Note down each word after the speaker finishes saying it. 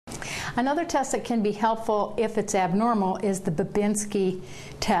Another test that can be helpful if it's abnormal is the Babinski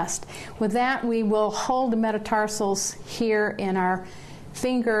test. With that, we will hold the metatarsals here in our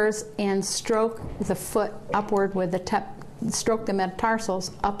fingers and stroke the foot upward with the tip, stroke the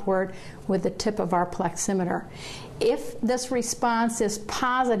metatarsals upward with the tip of our pleximeter. If this response is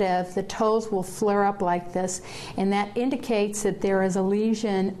positive, the toes will flare up like this, and that indicates that there is a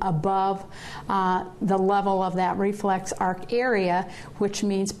lesion above the level of that reflex arc area, which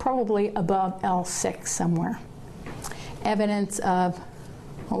means probably above L6 somewhere. Evidence of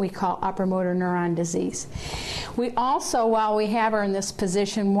what we call upper motor neuron disease. We also, while we have her in this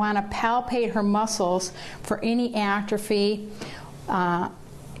position, want to palpate her muscles for any atrophy,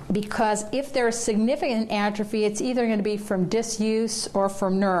 because if there's significant atrophy, it's either going to be from disuse or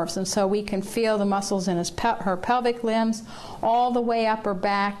from nerves. And so we can feel the muscles in her pelvic limbs all the way up her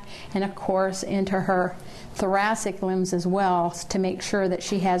back, and of course into her thoracic limbs as well, to make sure that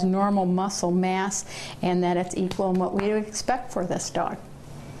she has normal muscle mass and that it's equal in what we would expect for this dog.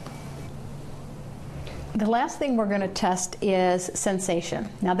 The last thing we're going to test is sensation.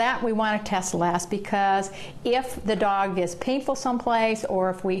 Now that we want to test last, because if the dog is painful someplace, or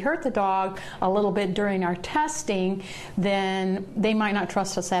if we hurt the dog a little bit during our testing, then they might not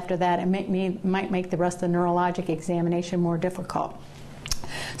trust us after that, and might make the rest of the neurologic examination more difficult.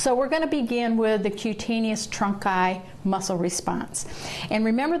 So we're going to begin with the cutaneous trunci muscle response. And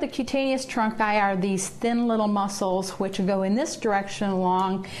remember, the cutaneous trunci are these thin little muscles which go in this direction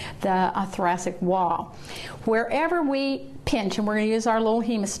along the thoracic wall. Wherever we pinch, and we're going to use our little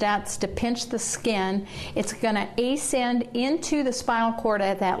hemostats to pinch the skin, it's going to ascend into the spinal cord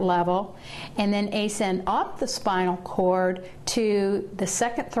at that level, and then ascend up the spinal cord to the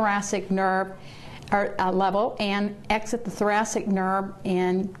second thoracic nerve level, and exit the thoracic nerve,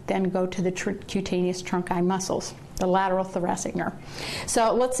 and then go to the cutaneous trunci muscles, the lateral thoracic nerve.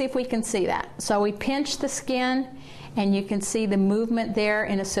 So let's see if we can see that. So we pinch the skin, and you can see the movement there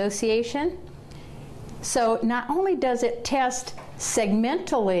in association. So not only does it test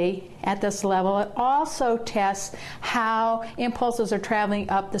segmentally at this level, it also tests how impulses are traveling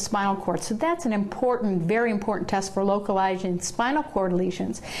up the spinal cord. So that's an important, very important test for localizing spinal cord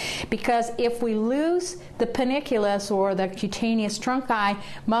lesions, because if we lose the panniculus or the cutaneous trunci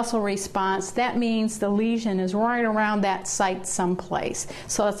muscle response, that means the lesion is right around that site someplace.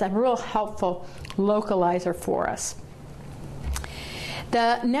 So it's a real helpful localizer for us.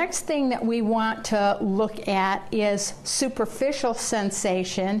 The next thing that we want to look at is superficial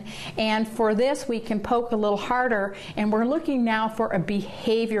sensation, and for this we can poke a little harder, and we're looking now for a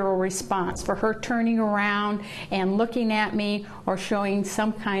behavioral response, for her turning around and looking at me or showing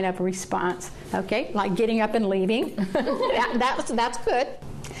some kind of response, okay, like getting up and leaving. That's good.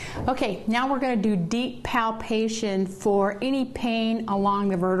 Okay, now we're going to do deep palpation for any pain along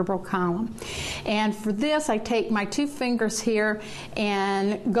the vertebral column. And for this, I take my two fingers here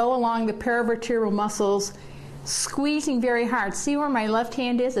and go along the paravertebral muscles, squeezing very hard. See where my left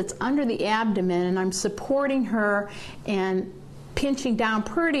hand is? It's under the abdomen, and I'm supporting her and pinching down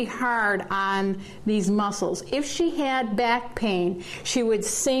pretty hard on these muscles. If she had back pain, she would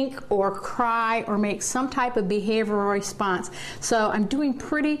sink or cry or make some type of behavioral response. So I'm doing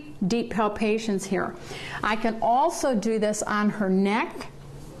pretty deep palpations here. I can also do this on her neck,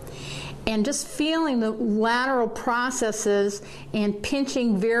 and just feeling the lateral processes and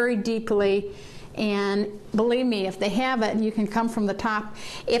pinching very deeply. And believe me, if they have it, you can come from the top.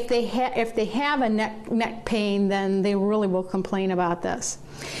 If they have a neck pain, then they really will complain about this.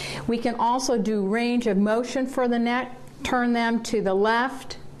 We can also do range of motion for the neck. Turn them to the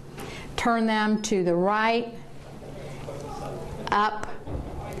left, turn them to the right, up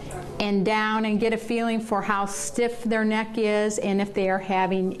and down, and get a feeling for how stiff their neck is and if they are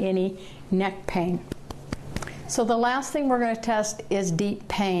having any neck pain. So the last thing we're going to test is deep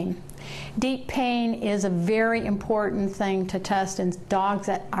pain. Deep pain is a very important thing to test in dogs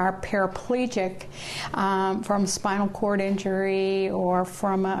that are paraplegic from spinal cord injury or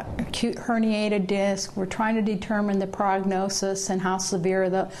from an acute herniated disc. We're trying to determine the prognosis and how severe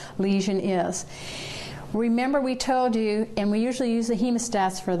the lesion is. Remember, we told you, and we usually use the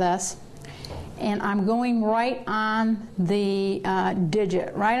hemostats for this, and I'm going right on the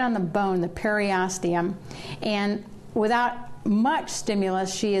digit, right on the bone, the periosteum, and without much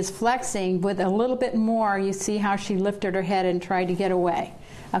stimulus, she is flexing. With a little bit more, you see how she lifted her head and tried to get away.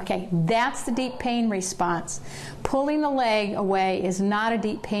 Okay, that's the deep pain response. Pulling the leg away is not a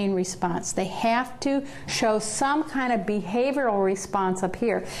deep pain response. They have to show some kind of behavioral response up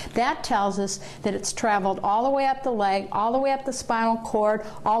here. That tells us that it's traveled all the way up the leg, all the way up the spinal cord,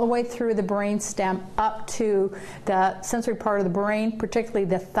 all the way through the brain stem up to the sensory part of the brain, particularly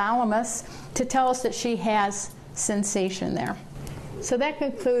the thalamus, to tell us that she has sensation there. So that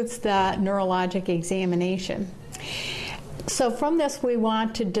concludes the neurologic examination. So from this we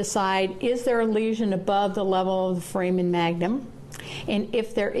want to decide, is there a lesion above the level of the foramen magnum? And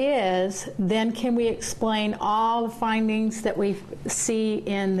if there is, then can we explain all the findings that we see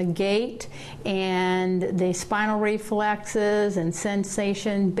in the gait and the spinal reflexes and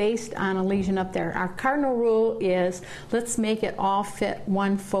sensation based on a lesion up there? Our cardinal rule is, let's make it all fit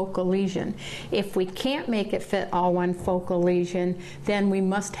one focal lesion. If we can't make it fit all one focal lesion, then we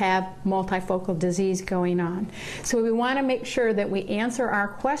must have multifocal disease going on. So we want to make sure that we answer our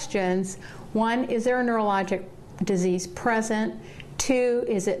questions. One, is there a neurologic disease present? Two,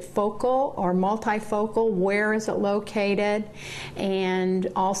 is it focal or multifocal? Where is it located?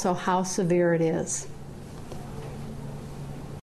 And also how severe it is.